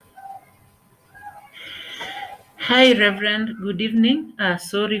Hi, Reverend. Good evening.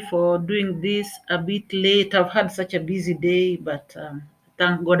 Sorry for doing this a bit late. I've had such a busy day, but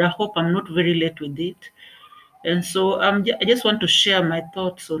thank God. I hope I'm not very late with it. And so I just want to share my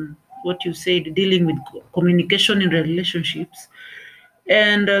thoughts on what you said, dealing with communication in relationships.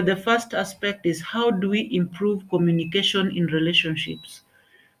 And the first aspect is, how do we improve communication in relationships?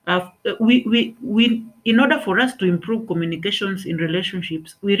 In order for us to improve communications in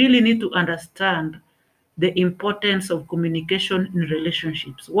relationships, we really need to understand the importance of communication in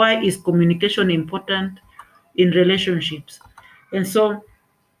relationships. Why is communication important in relationships? And so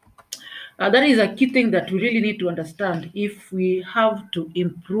that is a key thing that we really need to understand if we have to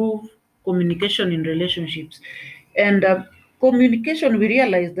improve communication in relationships. And communication, we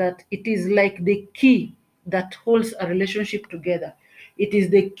realize that it is like the key that holds a relationship together. It is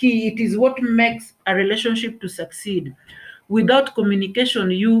the key, it is what makes a relationship to succeed. Without communication,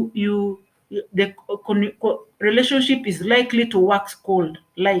 the relationship is likely to wax cold.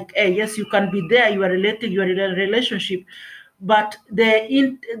 Like, yes, you can be there, you are related, you are in a relationship, but the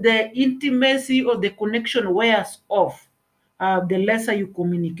intimacy or the connection wears off the lesser you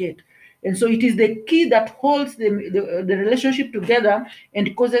communicate. And so it is the key that holds the relationship together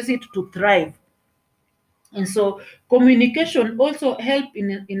and causes it to thrive. And so communication also help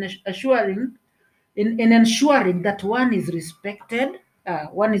in assuring in ensuring that one is respected,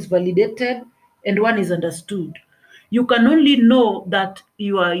 one is validated, and one is understood. You can only know that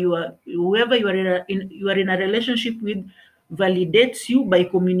you are whoever you are in a relationship with validates you by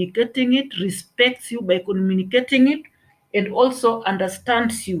communicating it, respects you by communicating it, and also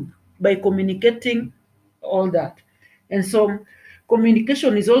understands you by communicating all that. And so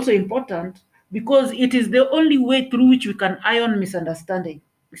communication is also important because it is the only way through which we can iron misunderstanding.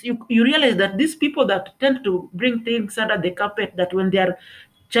 You realize that these people that tend to bring things under the carpet, that when there are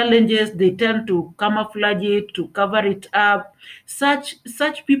challenges, they tend to camouflage it, to cover it up. Such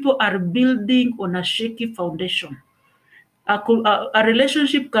people are building on a shaky foundation. A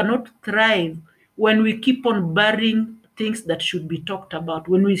relationship cannot thrive when we keep on burying things that should be talked about,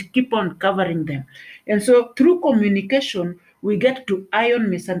 when we keep on covering them. And so through communication, we get to iron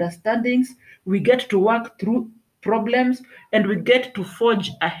misunderstandings, we get to work through problems, and we get to forge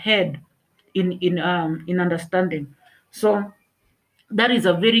ahead in understanding. So that is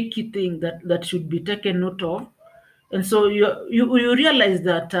a very key thing that should be taken note of. And so you realize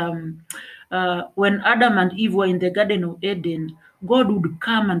that when Adam and Eve were in the Garden of Eden, God would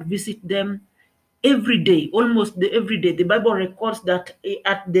come and visit them every day, every day. The Bible records that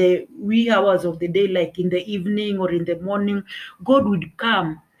at the wee hours of the day, like in the evening or in the morning, God would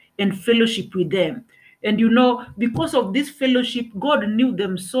come and fellowship with them. And because of this fellowship, God knew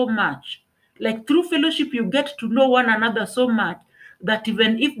them so much. Like through fellowship, you get to know one another so much that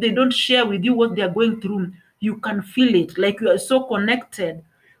even if they don't share with you what they are going through, you can feel it. Like you are so connected.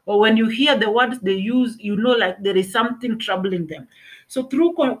 Or when you hear the words they use, like there is something troubling them. So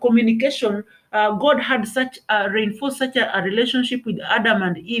through communication, God had reinforced such a relationship with Adam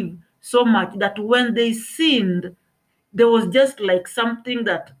and Eve so much that when they sinned, there was just like something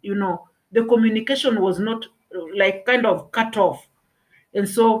that the communication was not like kind of cut off. And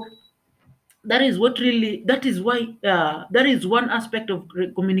so that is why that is one aspect of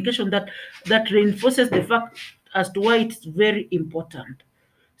communication that reinforces the fact as to why it's very important.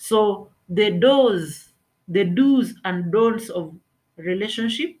 So the do's and don'ts of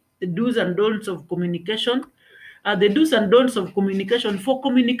relationship, the do's and don'ts of communication, the do's and don'ts of communication. For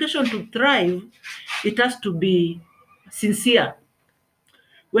communication to thrive, it has to be sincere.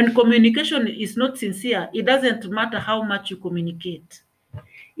 When communication is not sincere, it doesn't matter how much you communicate.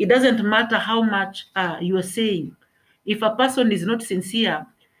 It doesn't matter how much you are saying. If a person is not sincere,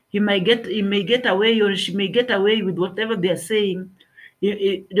 he may get away, or she may get away with whatever they are saying,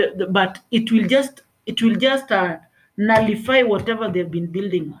 but it will just nullify whatever they've been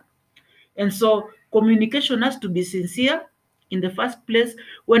building on. And so communication has to be sincere in the first place.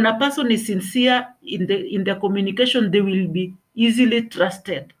 When a person is sincere in the communication, they will be easily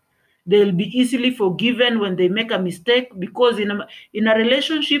trusted. They'll be easily forgiven when they make a mistake, because in a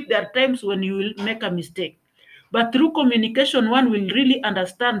relationship, there are times when you will make a mistake. But through communication, one will really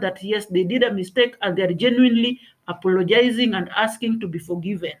understand that, yes, they did a mistake and they're genuinely apologizing and asking to be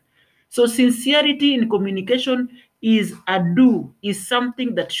forgiven. So sincerity in communication is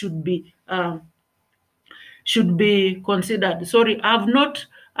something that should be considered. Sorry, I've not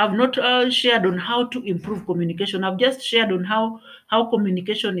shared on how to improve communication. I've just shared on how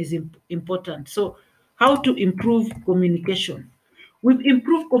communication is important. So how to improve communication? We've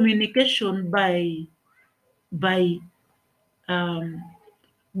improved communication by um,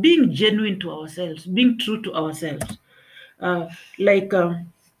 being genuine to ourselves, being true to ourselves, uh, like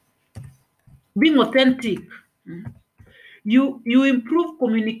being authentic. You improve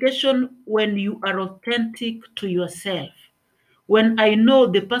communication when you are authentic to yourself. When I know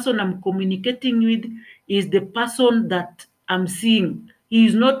the person I'm communicating with is the person that I'm seeing.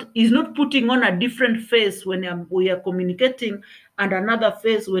 He's not putting on a different face when we are communicating and another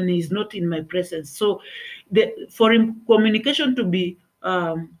face when he's not in my presence. So for communication to be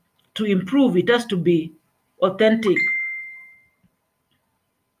to improve, it has to be authentic.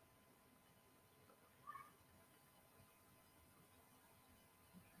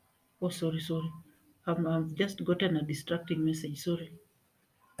 Oh, sorry. I've just gotten a distracting message. Sorry.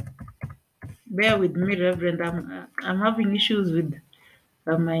 Bear with me, Reverend. I'm having issues with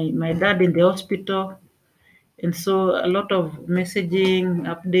my dad in the hospital, and so a lot of messaging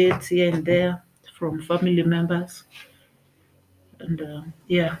updates here and there from family members, and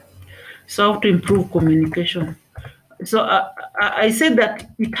yeah. So how to improve communication? So I said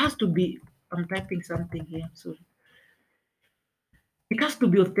that it has to be. I'm typing something here. Sorry. It has to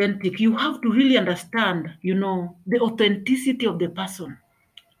be authentic. You have to really understand, the authenticity of the person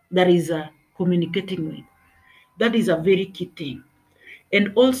that is communicating with. That is a very key thing.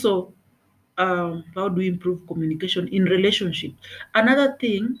 And also, how do we improve communication in relationship? Another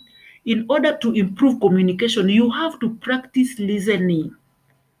thing, in order to improve communication, you have to practice listening.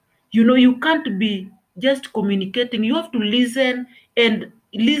 You can't be just communicating. You have to listen and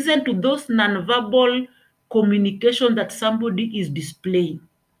listen to those nonverbal communication that somebody is displaying.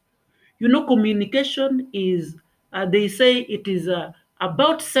 Communication is, they say it is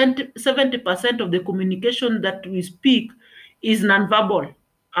about 70% of the communication that we speak is nonverbal.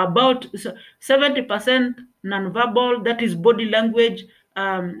 About 70% nonverbal, that is body language,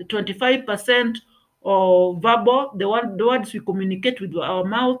 25% or verbal, the words we communicate with our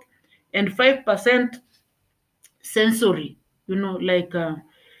mouth, and 5% sensory, like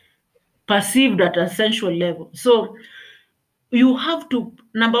perceived at a sensual level. So you have to,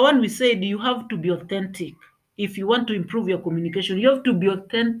 number one, we said you have to be authentic. If you want to improve your communication, you have to be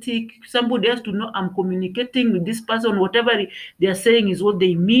authentic. Somebody has to know I'm communicating with this person. Whatever they are saying is what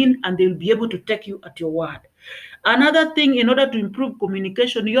they mean, and they'll be able to take you at your word. Another thing, in order to improve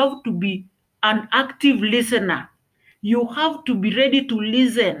communication, you have to be an active listener. You have to be ready to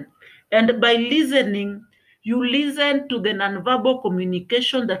listen. And by listening, you listen to the nonverbal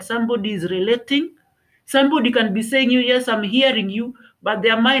communication that somebody is relating. Somebody can be saying you, yes, I'm hearing you, but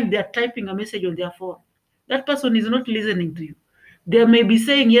their mind, they're typing a message on their phone. That person is not listening to you. They may be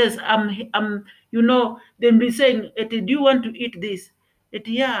saying, yes, they may be saying, do you want to eat this?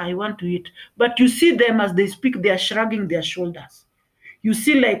 Yeah, I want to eat. But you see them as they speak, they are shrugging their shoulders. You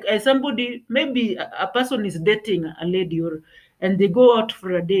see, like somebody, maybe a person is dating a lady, and they go out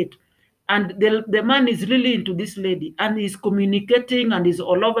for a date, and the man is really into this lady, and he's communicating and is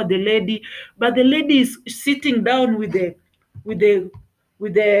all over the lady, but the lady is sitting down with the with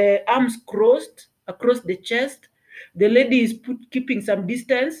the arms crossed across the chest. The lady is keeping some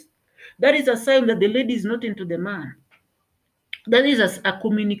distance. That is a sign that the lady is not into the man. That is a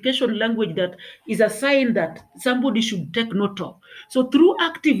communication language that is a sign that somebody should take note of. So through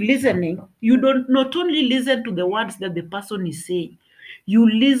active listening, you don't not only listen to the words that the person is saying, you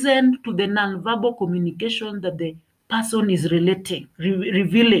listen to the nonverbal communication that the person is relating,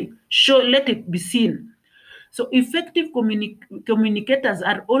 revealing. Let it be seen. So effective communicators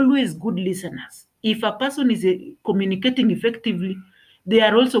are always good listeners. If a person is communicating effectively, they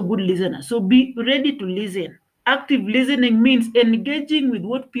are also good listeners. So be ready to listen. Active listening means engaging with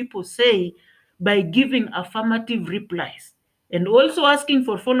what people say by giving affirmative replies and also asking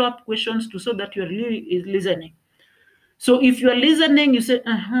for follow-up questions to so that you're really listening. So if you're listening, you say,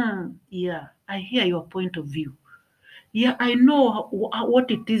 yeah, I hear your point of view. Yeah, I know what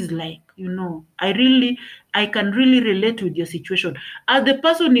it is like. I can really relate with your situation. As the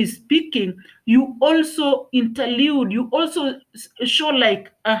person is speaking, you also interlude, you also show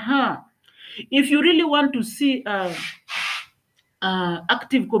like, if you really want to see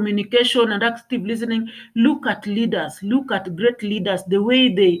active communication and active listening, look at leaders, look at great leaders, the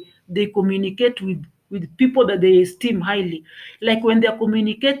way they communicate with people that they esteem highly. Like when they're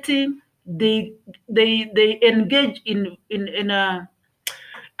communicating, they engage in a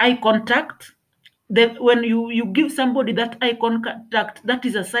eye contact. That when you give somebody that eye contact, that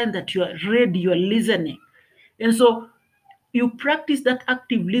is a sign that you are ready, you are listening. And so you practice that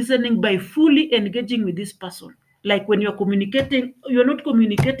active listening by fully engaging with this person. Like when you're communicating, you're not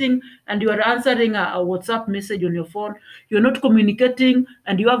communicating and you are answering a WhatsApp message on your phone. You're not communicating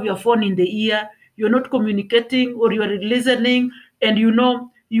and you have your phone in the ear. You're not communicating or you are listening and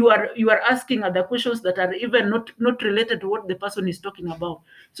you are asking other questions that are even not related to what the person is talking about.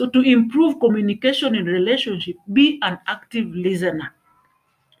 So to improve communication in relationship, be an active listener.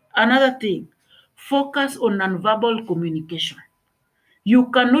 Another thing, focus on nonverbal communication.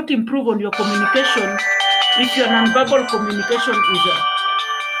 You cannot improve on your communication if your nonverbal communication is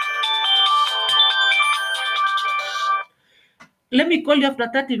let me call you after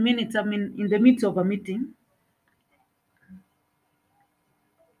 30 minutes. I'm in the midst of a meeting.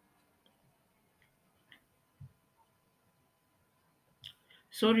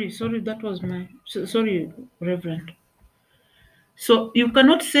 Sorry, that was my sorry, Reverend. So you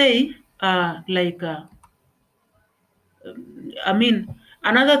cannot say I mean,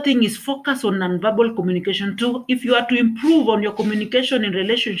 another thing is focus on nonverbal communication too. If you are to improve on your communication in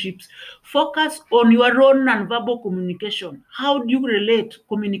relationships, focus on your own nonverbal communication. How do you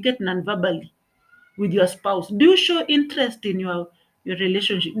communicate nonverbally with your spouse? Do you show interest in your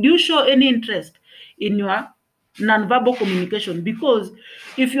relationship? Do you show any interest in your nonverbal communication? Because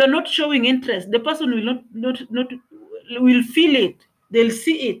if you are not showing interest, the person will not will feel it. They'll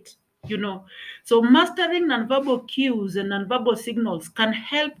see it. So mastering nonverbal cues and nonverbal signals can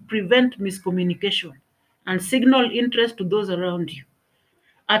help prevent miscommunication and signal interest to those around you.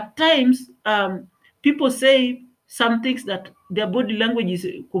 At times, people say some things that their body language is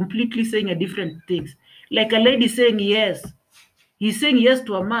completely saying a different things. Like a lady saying yes, he's saying yes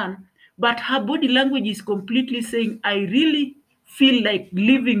to a man, but her body language is completely saying, I really feel like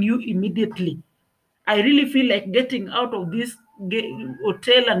leaving you immediately. I really feel like getting out of this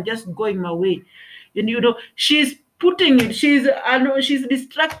hotel and just going my way. And she's putting it. I know she's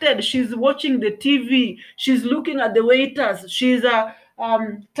distracted. She's watching the TV. She's looking at the waiters. She's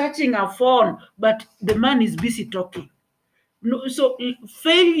touching her phone, but the man is busy talking. No, so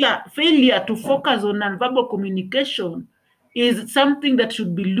failure to focus on nonverbal communication is something that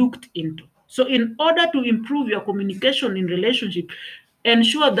should be looked into. So in order to improve your communication in relationship,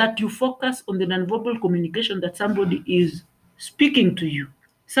 ensure that you focus on the nonverbal communication that somebody is speaking to you.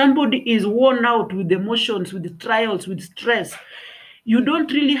 Somebody is worn out with emotions, with trials, with stress. You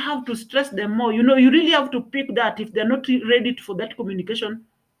don't really have to stress them more. You really have to pick that. If they're not ready for that communication,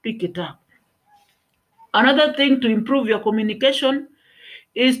 pick it up. Another thing to improve your communication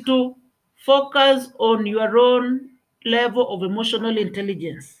is to focus on your own level of emotional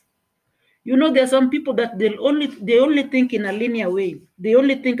intelligence. There are some people that they only think in a linear way. They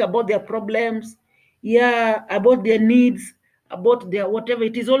only think about their problems, yeah, about their needs, about their whatever.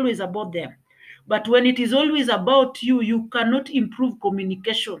 It is always about them. But when it is always about you, you cannot improve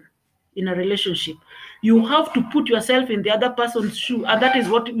communication in a relationship. You have to put yourself in the other person's shoe, and that is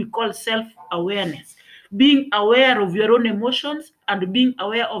what we call self-awareness. Being aware of your own emotions and being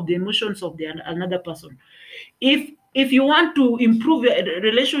aware of the emotions of another person. If you want to improve your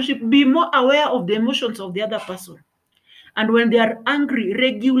relationship, be more aware of the emotions of the other person. And when they are angry,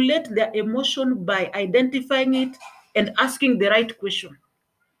 regulate their emotion by identifying it and asking the right question.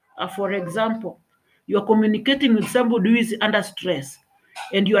 For example, you are communicating with somebody who is under stress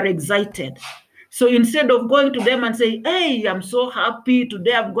and you are excited. So instead of going to them and say, hey, I'm so happy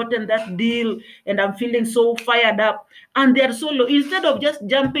today, I've gotten that deal and I'm feeling so fired up, and they're so low, instead of just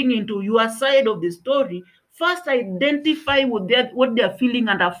jumping into your side of the story, first identify what they're feeling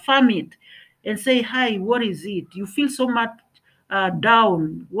and affirm it and say, hi, what is it? You feel so much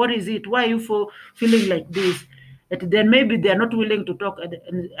down. What is it? Why are you feeling like this? That then maybe they're not willing to talk,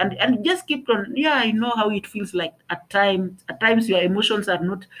 and just keep on. Yeah, I know how it feels like at times your emotions are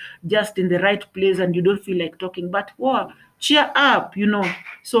not just in the right place and you don't feel like talking, but wow, cheer up.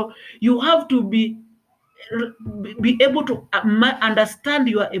 So you have to be able to understand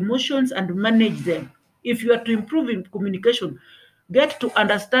your emotions and manage them. If you are to improve in communication, get to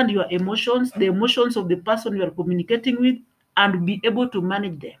understand your emotions, the emotions of the person you are communicating with, and be able to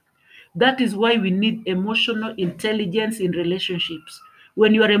manage them. That is why we need emotional intelligence in relationships.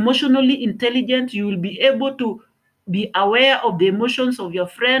 When you are emotionally intelligent, you will be able to be aware of the emotions of your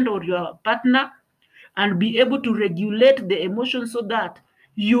friend or your partner and be able to regulate the emotions so that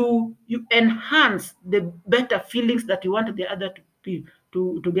you enhance the better feelings that you want the other to feel,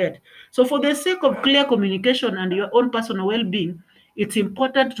 to get. So for the sake of clear communication and your own personal well-being, it's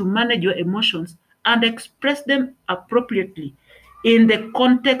important to manage your emotions and express them appropriately in the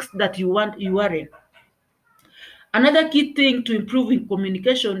context that you are in. Another key thing to improve in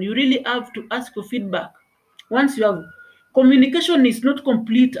communication, you really have to ask for feedback. Once you have communication is not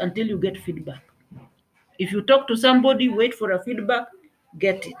complete until you get feedback. If you talk to somebody, wait for a feedback,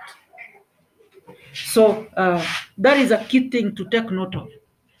 get it. So that is a key thing to take note of.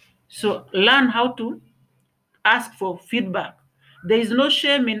 So learn how to ask for feedback. There is no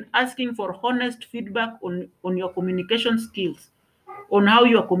shame in asking for honest feedback on your communication skills, on how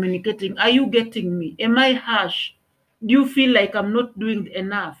you are communicating. Are you getting me? Am I harsh? Do you feel like I'm not doing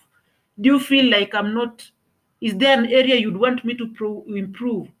enough? Do you feel like I'm not? Is there an area you'd want me to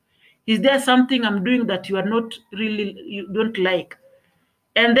improve? Is there something I'm doing that you are not really, you don't like?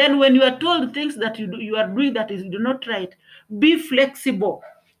 And then when you are told things that you are doing that is not right, be flexible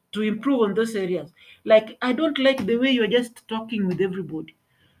to improve on those areas. Like, I don't like the way you're just talking with everybody.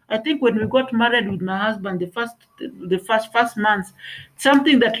 I think when we got married with my husband, the first months,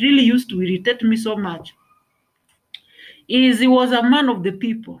 something that really used to irritate me so much is he was a man of the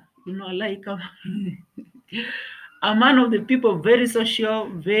people, like a man of the people, very social,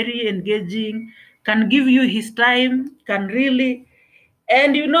 very engaging, can give you his time, can really.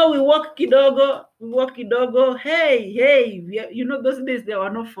 And we walk kidogo. Hey, those days there were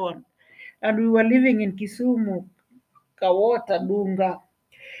no phone, and we were living in Kisumu, Kawota, Dunga,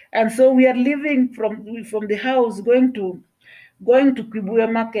 and so we are living from the house, going to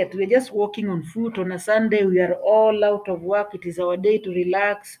Kibuye Market. We're just walking on foot on a Sunday. We are all out of work. It is our day to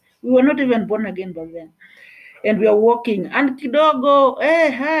relax. We were not even born again back then. And we are walking. And kidogo,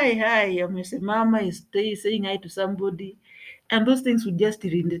 hey, hi, amesimama, is saying hi to somebody. And those things would just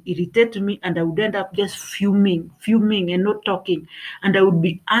irritate me, and I would end up just fuming and not talking. And I would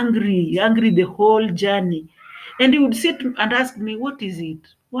be angry the whole journey. And he would sit and ask me, what is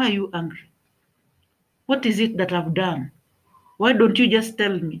it? Why are you angry? What is it that I've done? Why don't you just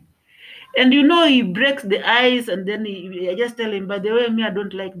tell me? And he breaks the ice, and then I just tell him, by the way, me, I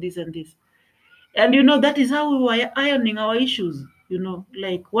don't like this and this. And that is how we were ironing our issues,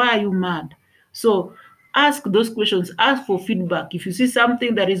 like, why are you mad? So ask those questions, ask for feedback. If you see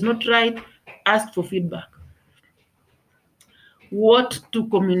something that is not right, ask for feedback. What to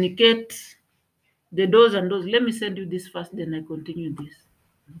communicate, the do's and don'ts. Let me send you this first, then I continue this.